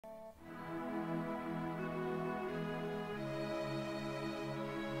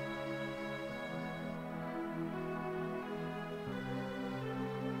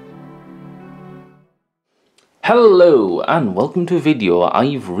Hello and welcome to a video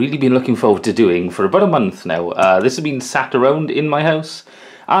I've really been looking forward to doing for about a month now. This has been sat around in my house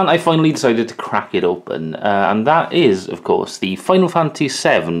and I finally decided to crack it open, and that is of course the Final Fantasy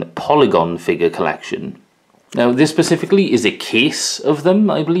VII Polygon figure collection. Now this specifically is a case of them,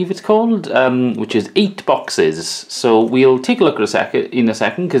 I believe it's called, which is 8 boxes. So we'll take a look at in a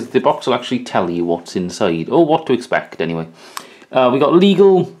second because the box will actually tell you what's inside, or what to expect anyway. We got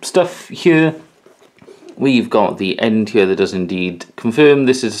legal stuff here. We've got the end here that does indeed confirm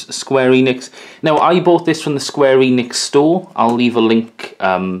this is Square Enix. Now I bought this from the Square Enix store. I'll leave a link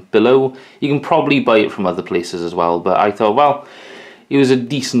below. You can probably buy it from other places as well, but I thought, well, it was a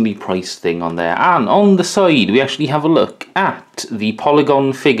decently priced thing on there. And on the side we actually have a look at the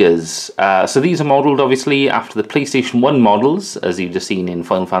Polygon figures. So these are modelled obviously after the PlayStation 1 models, as you've just seen in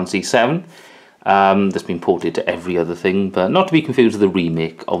Final Fantasy VII. That's been ported to every other thing, but not to be confused with the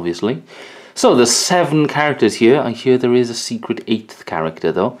remake, obviously. So there's 7 characters here. I hear there is a secret 8th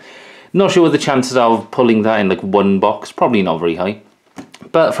character though. Not sure what the chances are of pulling that in like one box. Probably not very high.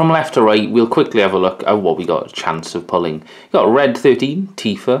 But from left to right, we'll quickly have a look at what we got a chance of pulling. We've got Red 13,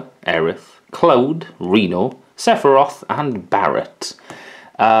 Tifa, Aerith, Cloud, Reno, Sephiroth, and Barret.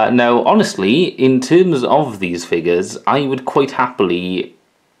 Now, honestly, in terms of these figures, I would quite happily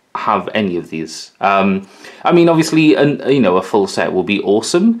have any of these. I mean, obviously, a full set will be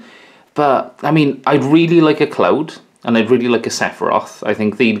awesome. But, I mean, I'd really like a Cloud, and I'd really like a Sephiroth. I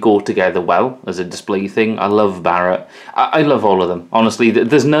think they'd go together well as a display thing. I love Barret. I love all of them. Honestly,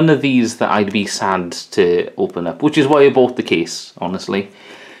 there's none of these that I'd be sad to open up, which is why I bought the case, honestly.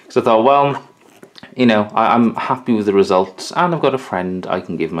 Because I thought, well, I'm happy with the results, and I've got a friend I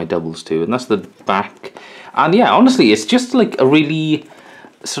can give my doubles to, and that's the back. And yeah, honestly, it's just like a really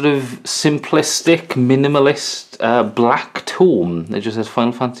sort of simplistic, minimalist black tome that just says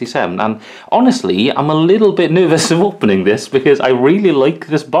Final Fantasy VII. And honestly, I'm a little bit nervous of opening this because I really like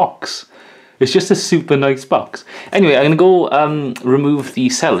this box. It's just a super nice box. Anyway, I'm going to go remove the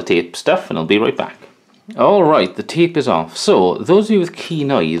sellotape stuff and I'll be right back. Alright, the tape is off. So, those of you with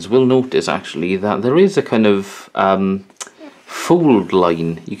keen eyes will notice actually that there is a kind of fold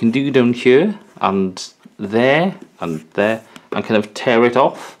line you can do down here and there and there, and kind of tear it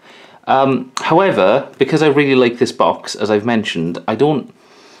off. However, because I really like this box, as I've mentioned, I don't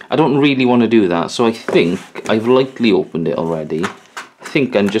really want to do that. So I think I've lightly opened it already. I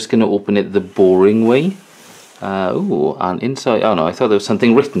think I'm just going to open it the boring way. Oh, and inside, oh no, I thought there was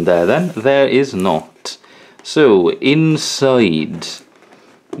something written there then. There is not. So inside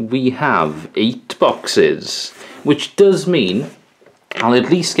we have 8 boxes, which does mean I'll at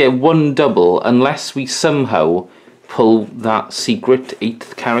least get 1 double unless we somehow pull that secret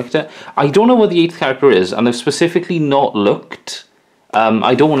 8th character. I don't know what the 8th character is, and I've specifically not looked.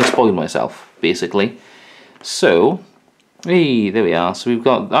 I don't want to spoil myself, basically. So, hey, there we are. So we've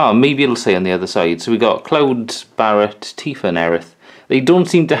got, maybe it'll say on the other side. So we've got Cloud, Barret, Tifa, and Aerith. They don't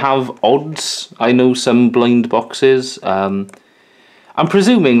seem to have odds. I know some blind boxes. I'm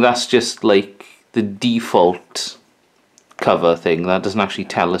presuming that's just like the default cover thing. That doesn't actually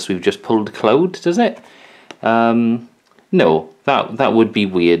tell us we've just pulled Cloud, does it? No, that would be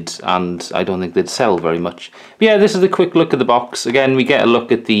weird, and I don't think they'd sell very much. But yeah, this is a quick look at the box. Again, we get a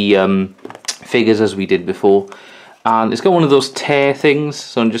look at the figures as we did before, and it's got one of those tear things,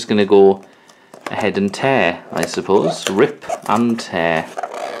 so I'm just going to go ahead and tear, I suppose. Rip and tear.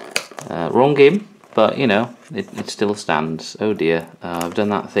 Wrong game, but it still stands. Oh dear, I've done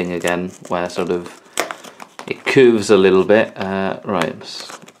that thing again where sort of it curves a little bit.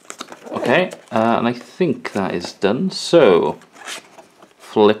 Right. Okay, and I think that is done. So,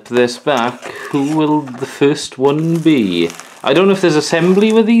 flip this back. Who will the first one be? I don't know if there's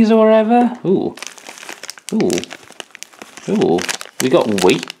assembly with these or whatever. Ooh. We got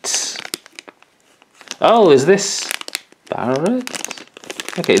weights. Oh, is this Barret?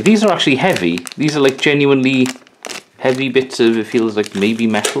 Okay, these are actually heavy. These are like genuinely heavy bits of, it feels like maybe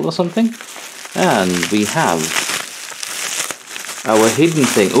metal or something. And we have our hidden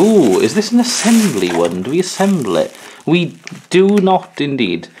thing. Ooh, is this an assembly one? Do we assemble it? We do not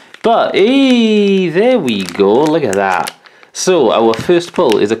indeed. But, hey, there we go. Look at that. So, our first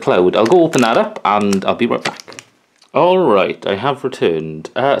pull is a Cloud. I'll go open that up and I'll be right back. Alright, I have returned.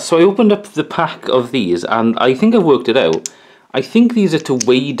 So I opened up the pack of these and I think I've worked it out. I think these are to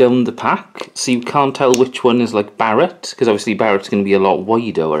weigh down the pack, so you can't tell which one is like Barret, because obviously Barret's going to be a lot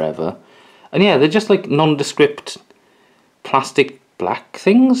wider or whatever. And yeah, they're just like nondescript plastic black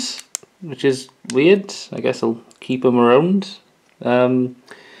things, which is weird. I guess I'll keep them around.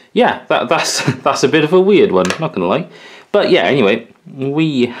 Yeah, that's a bit of a weird one, not gonna lie. But yeah, anyway,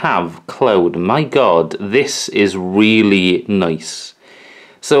 we have Cloud. My god, this is really nice.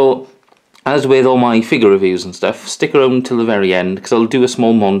 So, as with all my figure reviews and stuff, stick around till the very end, because I'll do a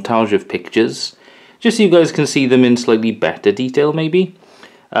small montage of pictures, just so you guys can see them in slightly better detail, maybe.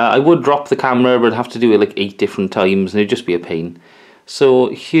 I would drop the camera, but I'd have to do it like 8 different times, and it'd just be a pain. So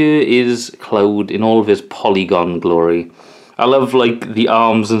here is Cloud in all of his polygon glory. I love like the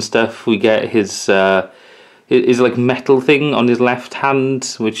arms and stuff. We get his like metal thing on his left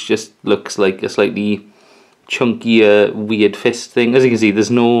hand, which just looks like a slightly chunkier, weird fist thing. As you can see,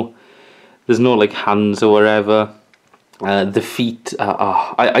 there's no like hands or whatever. The feet,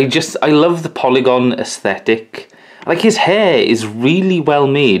 I love the polygon aesthetic. Like his hair is really well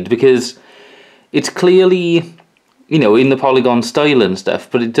made because it's clearly, you know, in the polygon style and stuff,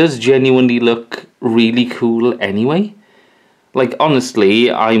 but it does genuinely look really cool anyway. Like,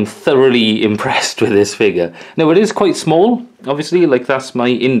 honestly, I'm thoroughly impressed with this figure. Now, it is quite small, obviously, like that's my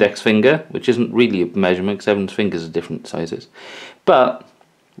index finger, which isn't really a measurement because everyone's fingers are different sizes. But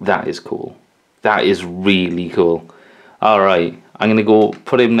that is cool. That is really cool. Alright, I'm going to go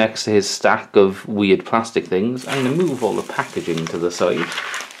put him next to his stack of weird plastic things. I'm going to move all the packaging to the side.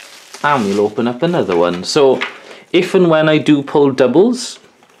 And we'll open up another one. So, if and when I do pull doubles,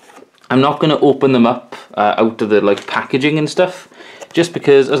 I'm not going to open them up out of the like packaging and stuff, just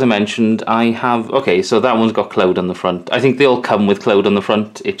because, as I mentioned, I have... Okay, so that one's got Cloud on the front. I think they all come with Cloud on the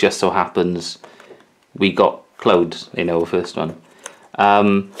front. It just so happens we got Cloud in our first one.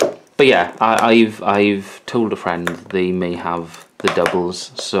 But yeah, I've told a friend they may have the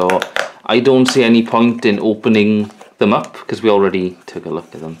doubles, so I don't see any point in opening them up because we already took a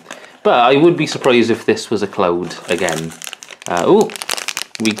look at them. But I would be surprised if this was a Cloud again. Oh,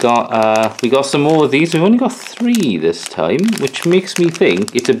 we got some more of these. We've only got 3 this time, which makes me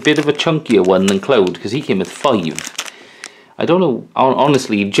think it's a bit of a chunkier one than Cloud because he came with 5. I don't know,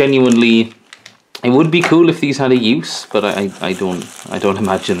 honestly, genuinely, it would be cool if these had a use, but I don't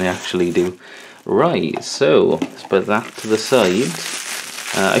imagine they actually do. Right, so let's put that to the side.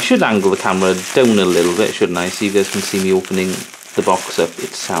 I should angle the camera down a little bit, shouldn't I, so you guys can see me opening the box up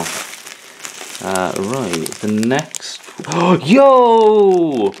itself. Right, the next... Oh,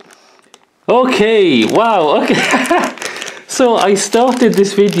 yo! Okay, wow, okay. So I started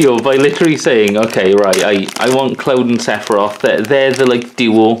this video by literally saying, okay, right, I want Cloud and Sephiroth. They're the like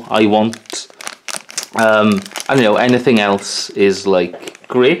duo I want. I don't know, anything else is like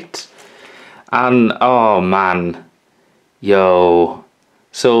great. And oh man, yo.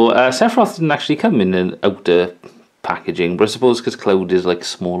 So Sephiroth didn't actually come in an outer packaging, but I suppose because Cloud is like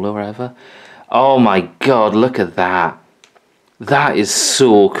smaller or whatever. Oh my god, look at that. That is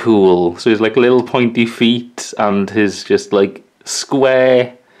so cool. So he's like little pointy feet and his just like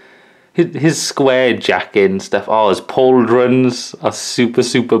square, his square jacket and stuff. Oh, his pauldrons are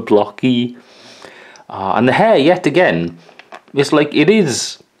super blocky. And the hair, yet again, it's like, it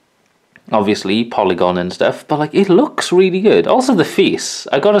is obviously polygon and stuff, but like it looks really good. Also the face,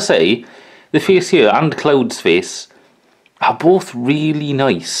 I gotta say, the face here and Cloud's face are both really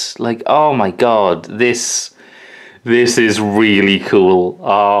nice. Like, oh my god, this is really cool.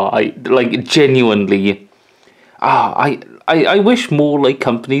 I like genuinely. I wish more like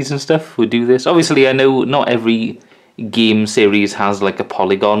companies and stuff would do this. Obviously, I know not every game series has like a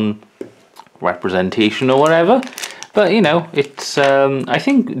polygon representation or whatever, but you know, it's I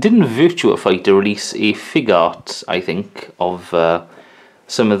think, didn't Virtua Fighter release a fig art, I think, of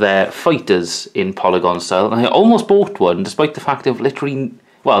some of their fighters in polygon style, and I almost bought one despite the fact I've literally,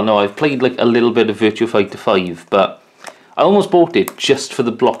 well no, I've played like a little bit of Virtua Fighter 5, but I almost bought it just for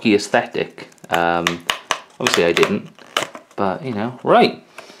the blocky aesthetic. Obviously I didn't, but you know. Right,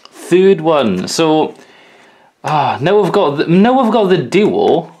 third one. So now I've got the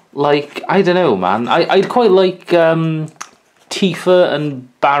duo. Like, I don't know, man. I'd quite like Tifa and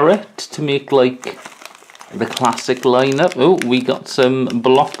Barrett to make like the classic lineup. Oh, we got some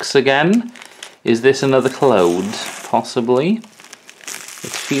blocks again. Is this another Cloud? Possibly.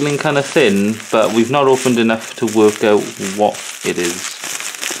 It's feeling kind of thin, but we've not opened enough to work out what it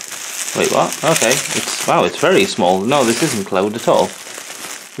is. Wait, what? Okay. Wow, it's very small. No, this isn't Cloud at all.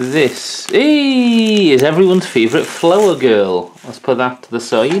 This is everyone's favourite flower girl. Let's put that to the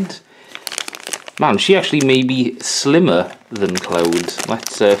side. Man, she actually may be slimmer than Cloud.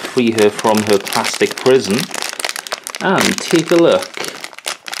 Let's free her from her plastic prison and take a look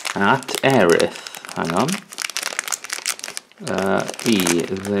at Aerith. Hang on.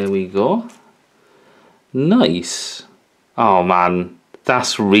 There we go. Nice. Oh man,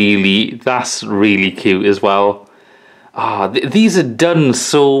 that's really cute as well. These are done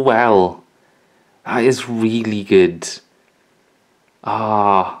so well. That is really good.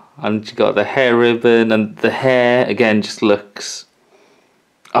 Ah, and she got the hair ribbon, and the hair again just looks,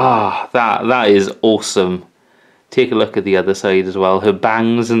 that is awesome. Take a look at the other side as well. Her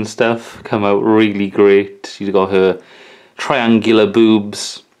bangs and stuff come out really great. She's got her triangular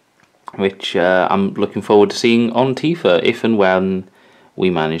boobs, which I'm looking forward to seeing on Tifa if and when we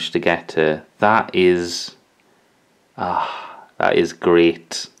manage to get her. That is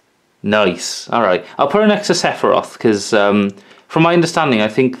great. Nice. Alright, I'll put her next to Sephiroth because from my understanding I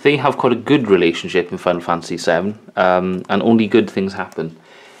think they have quite a good relationship in Final Fantasy VII, and only good things happen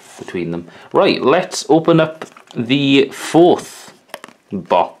between them. Right, let's open up the fourth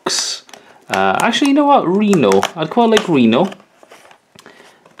box. Actually, you know what? Reno. I'd quite like Reno.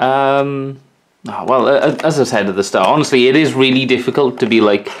 Well, as I said at the start, honestly, it is really difficult to be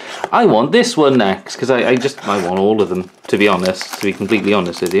like, I want this one next, because I want all of them, to be honest, to be completely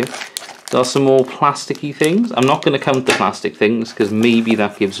honest with you. Got some more plasticky things. I'm not going to count the plastic things, because maybe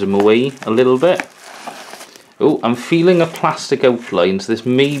that gives them away a little bit. Oh, I'm feeling a plastic outline, so this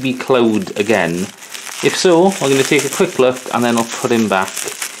may be Cloud again. If so, I'm going to take a quick look, and then I'll put him back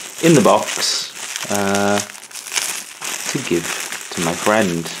in the box to give to my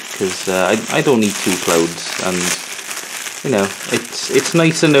friend, because I don't need two Clouds, and you know, it's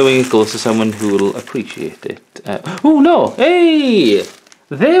nicer knowing it goes to someone who will appreciate it. Oh no, hey,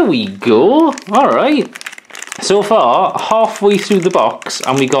 there we go. All right, so far halfway through the box,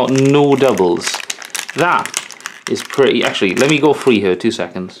 and we got no doubles. That is pretty. Actually, let me go free here. 2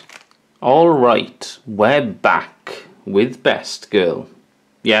 seconds. All right, we're back with Best Girl.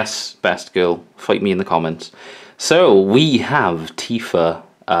 Yes, Best Girl. Fight me in the comments. So we have Tifa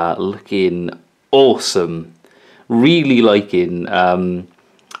looking awesome. Really liking.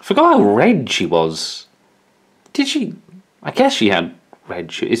 Forgot how red she was. Did she? I guess she had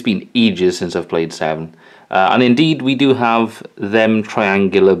red. It's been ages since I've played 7. And indeed, we do have them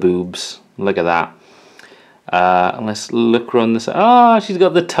triangular boobs. Look at that. And let's look around this. She's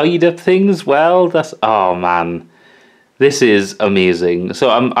got the tied up thing as well. That's, oh man. This is amazing. So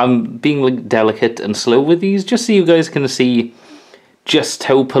I'm being like delicate and slow with these, just so you guys can see just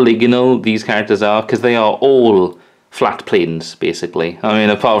how polygonal these characters are, because they are all flat planes, basically. I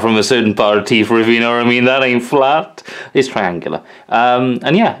mean, apart from a certain part of Tifa, if you know what I mean, that ain't flat. It's triangular.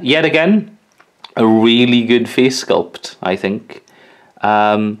 And yeah, yet again, a really good face sculpt, I think.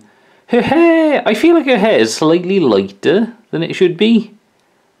 Her hair, I feel like her hair is slightly lighter than it should be.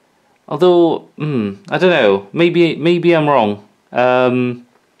 Although, I don't know. Maybe I'm wrong.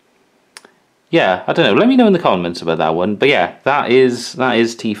 Yeah, I don't know. Let me know in the comments about that one. But yeah, that is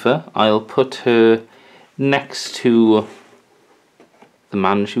Tifa. I'll put her next to the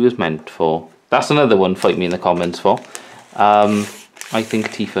man she was meant for. That's another one. Fight me in the comments for. I think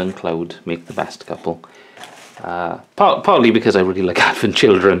Tifa and Cloud make the best couple. Partly because I really like Advent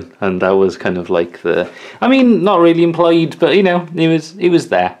Children, and that was kind of like the. I mean, not really implied, but you know, it was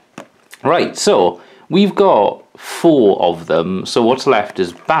there. Right, so we've got 4 of them. So what's left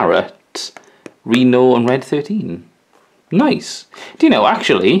is Barrett, Reno, and Red 13. Nice. Do you know,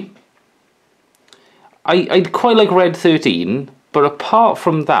 actually, I'd quite like Red 13, but apart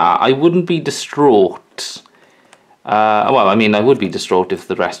from that, I wouldn't be distraught. Well, I mean, I would be distraught if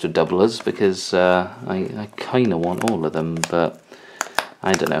the rest were doublers, because I kind of want all of them, but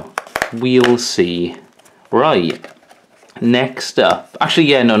I don't know. We'll see. Right. Next up, actually,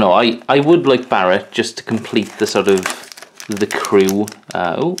 yeah, no, I would like Barrett just to complete the sort of the crew.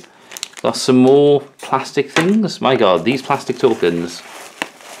 Oh, got some more plastic things. My God, these plastic tokens.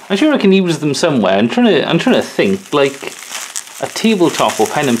 I'm sure I can use them somewhere. I'm trying to think. Like a tabletop or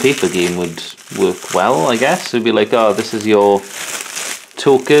pen and paper game would work well, I guess. It'd be like, oh, this is your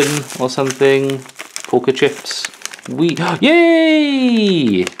token or something. Poker chips.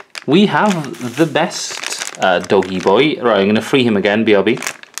 Yay! We have the best. Doggy boy. Right, I'm going to free him again, BRB.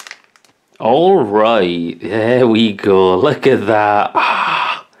 Alright, there we go. Look at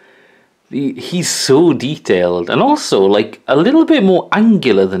that. He's so detailed. And also, like, a little bit more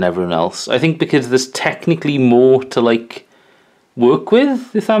angular than everyone else. I think because there's technically more to, like, work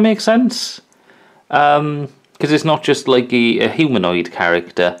with, if that makes sense. Because it's not just, like, a humanoid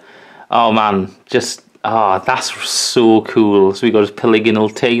character. Oh, man. Just, that's so cool. So we got his polygonal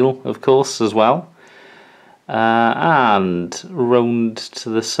tail, of course, as well. And round to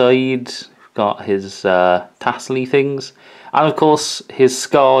the side, we've got his tassely things, and of course his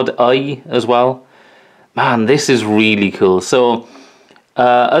scarred eye as well. Man, this is really cool. So,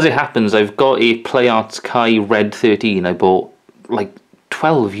 as it happens, I've got a PlayArts Kai Red 13 I bought like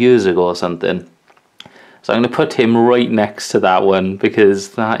 12 years ago or something. So I'm going to put him right next to that one, because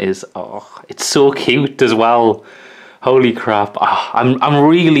that is, it's so cute as well. Holy crap! I'm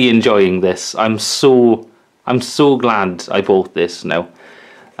really enjoying this. I'm so glad I bought this now.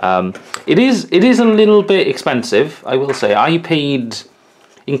 It is a little bit expensive, I will say. I paid,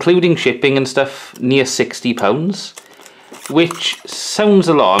 including shipping and stuff, near £60, which sounds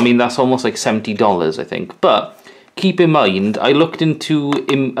a lot. I mean, that's almost like $70, I think. But keep in mind, I looked into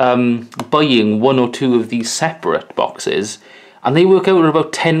buying one or two of these separate boxes, and they work out at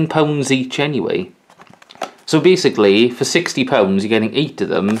about £10 each anyway. So basically, for £60, you're getting 8 of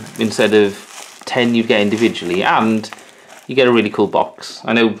them instead of 10 you get individually, and you get a really cool box.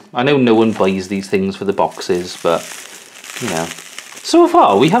 I know no one buys these things for the boxes, but you know. So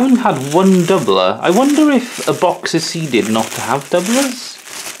far, we haven't had one doubler. I wonder if a box is seeded not to have doublers?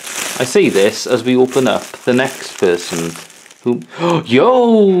 I say this as we open up the next person who...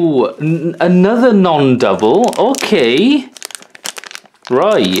 Yo! Another non-double. Okay.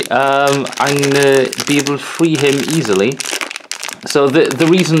 Right. I'm going to be able to free him easily. So the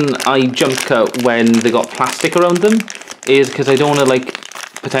reason I jump cut when they got plastic around them is because I don't want to, like,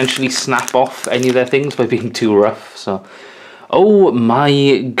 potentially snap off any of their things by being too rough. So... Oh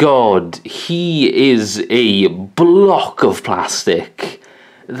my god, he is a block of plastic.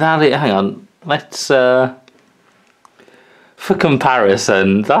 Hang on, let's, for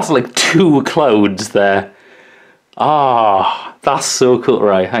comparison, that's like 2 clouds there. Ah, that's so cool.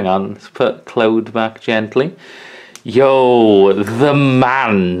 Right, hang on, let's put Cloud back gently. Yo, the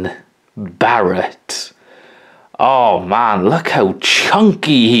man, Barrett. Oh man, look how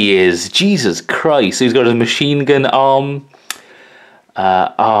chunky he is. Jesus Christ, he's got a machine gun arm.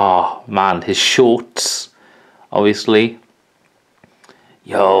 Oh man, his shorts, obviously.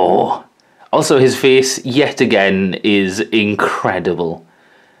 Yo. Also, his face, yet again, is incredible.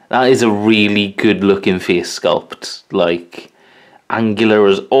 That is a really good looking face sculpt. Like, angular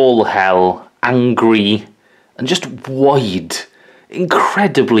as all hell, angry, and just wide.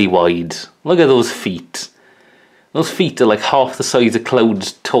 Incredibly wide. Look at those feet. Those feet are like half the size of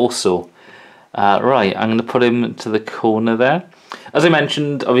Cloud's torso. Right, I'm going to put him to the corner there. As I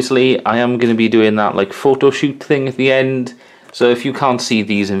mentioned, obviously, I am going to be doing that like photo shoot thing at the end. So if you can't see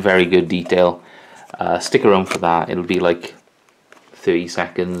these in very good detail, stick around for that. It'll be like 30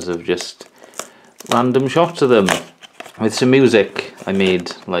 seconds of just random shots of them with some music I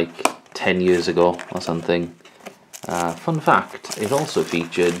made like 10 years ago or something. Fun fact, it also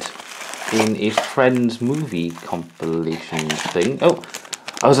featured in a Friends movie compilation thing. Oh,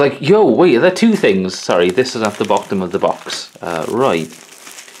 I was like, yo, wait, are there 2 things? Sorry, this is at the bottom of the box. Right.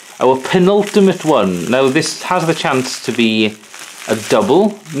 Our penultimate one. Now, this has the chance to be a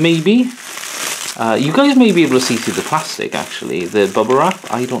double, maybe. You guys may be able to see through the plastic, actually. The bubble wrap,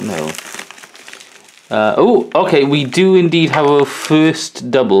 I don't know. Oh, okay, we do indeed have our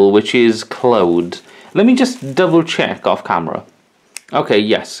first double, which is Cloud. Let me just double check off camera. Okay,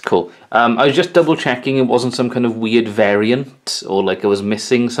 yes, cool. I was just double checking it wasn't some kind of weird variant or like I was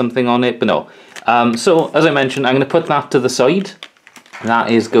missing something on it, but no. So, as I mentioned, I'm going to put that to the side.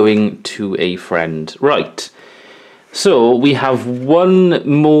 That is going to a friend. Right. So, we have one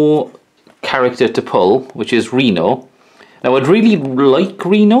more character to pull, which is Reno. Now, I'd really like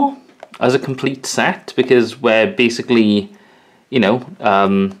Reno as a complete set because we're basically, you know,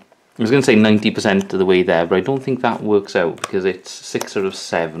 I was going to say 90% of the way there, but I don't think that works out because it's 6 out of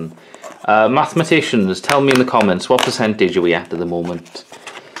 7. Mathematicians, tell me in the comments, what percentage are we at the moment?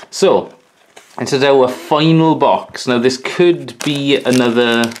 So, this is our final box. Now, this could be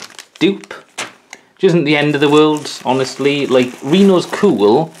another dupe, which isn't the end of the world, honestly. Like, Reno's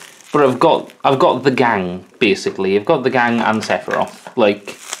cool, but I've got the gang, basically. I've got the gang and Sephiroth.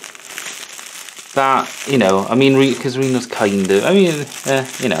 Like, that, you know, I mean, because Reno's kind of, I mean,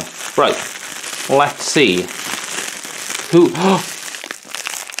 you know. Right, let's see. Who?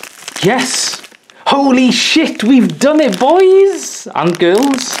 Yes! Holy shit, we've done it, boys and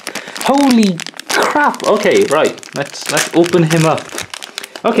girls. Holy crap. Okay, right, let's open him up.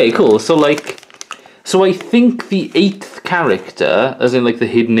 Okay, cool. So I think the 8th character, as in like the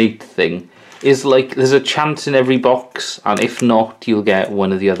hidden 8th thing, is like there's a chance in every box, and if not, you'll get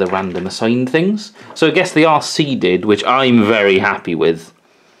one of the other random assigned things. So I guess they are seeded, which I'm very happy with.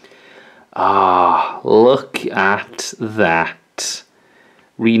 Ah, look at that.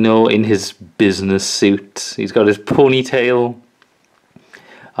 Reno in his business suit. He's got his ponytail.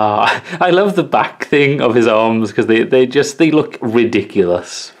 I love the back thing of his arms because they look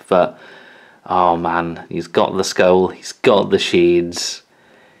ridiculous. But oh man, he's got the skull, he's got the shades.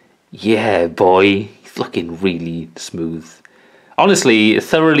 Yeah, boy, he's looking really smooth. Honestly,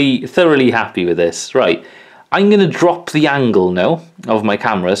 thoroughly happy with this. Right, I'm going to drop the angle now of my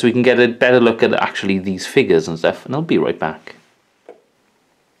camera so we can get a better look at actually these figures and stuff, and I'll be right back.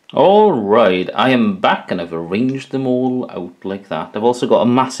 Alright, I am back and I've arranged them all out like that. I've also got a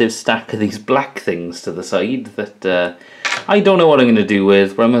massive stack of these black things to the side that I don't know what I'm going to do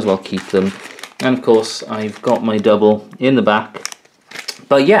with, but I might as well keep them. And of course, I've got my double in the back.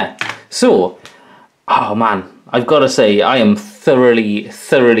 But yeah, so, oh man, I've got to say, I am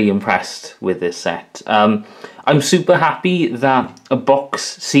thoroughly impressed with this set. I'm super happy that a box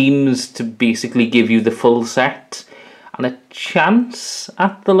seems to basically give you the full set and a chance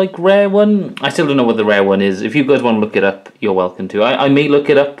at the like rare one. I still don't know what the rare one is. If you guys want to look it up, you're welcome to. I may look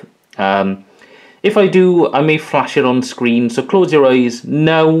it up. If I do, I may flash it on screen. So close your eyes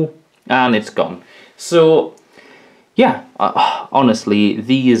now, and it's gone. So yeah, honestly,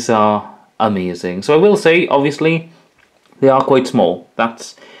 these are amazing. So I will say, obviously, they are quite small.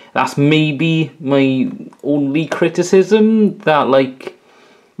 That's maybe my only criticism, that like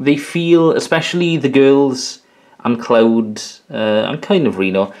they feel, especially the girls and Cloud and kind of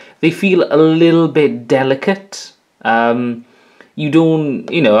Reno, they feel a little bit delicate. You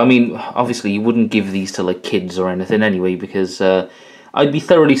don't, you know, I mean, obviously you wouldn't give these to like kids or anything anyway, because I'd be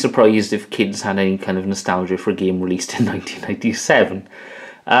thoroughly surprised if kids had any kind of nostalgia for a game released in 1997.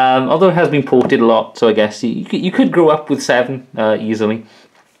 Although it has been ported a lot, so I guess you could grow up with 7 easily.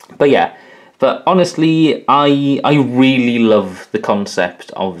 But yeah, but honestly, I really love the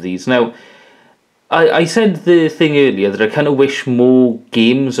concept of these. Now, I said the thing earlier that I kind of wish more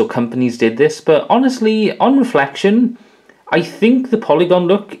games or companies did this, but honestly, on reflection, I think the polygon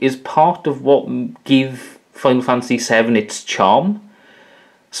look is part of what gave Final Fantasy VII its charm.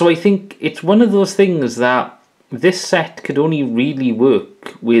 So I think it's one of those things that this set could only really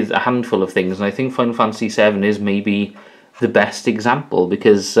work with a handful of things, and I think Final Fantasy VII is maybe the best example,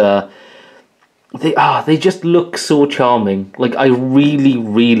 because they just look so charming. Like, I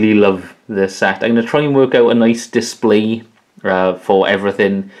really love this set. I'm going to try and work out a nice display for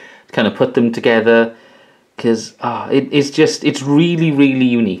everything, kind of put them together, because it's really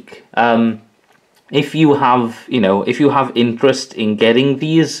unique. If you have, if you have interest in getting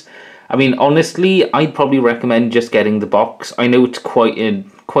these, I mean, honestly, I'd probably recommend just getting the box. I know it's quite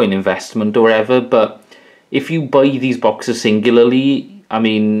an investment or whatever, but if you buy these boxes singularly, I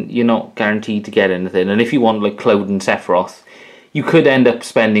mean, you're not guaranteed to get anything. And if you want like Cloud and Sephiroth, you could end up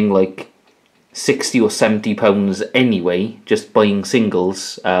spending like £60 or £70 anyway, just buying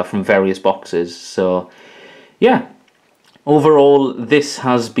singles from various boxes. So yeah, overall, this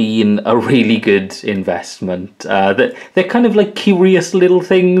has been a really good investment. They're kind of like curious little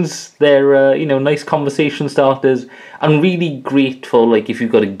things. They're nice conversation starters, and really great for like if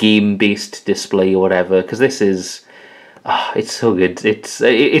you've got a game-based display or whatever, because this is it's so good.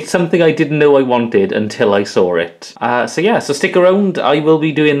 It's something I didn't know I wanted until I saw it. So yeah, so stick around. I will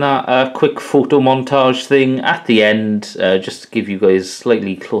be doing that quick photo montage thing at the end, just to give you guys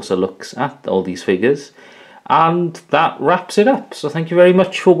slightly closer looks at all these figures. And that wraps it up. So thank you very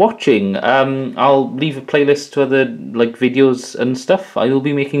much for watching. I'll leave a playlist to other like videos and stuff. I will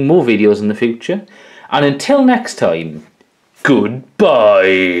be making more videos in the future. And until next time,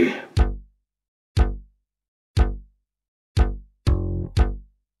 goodbye.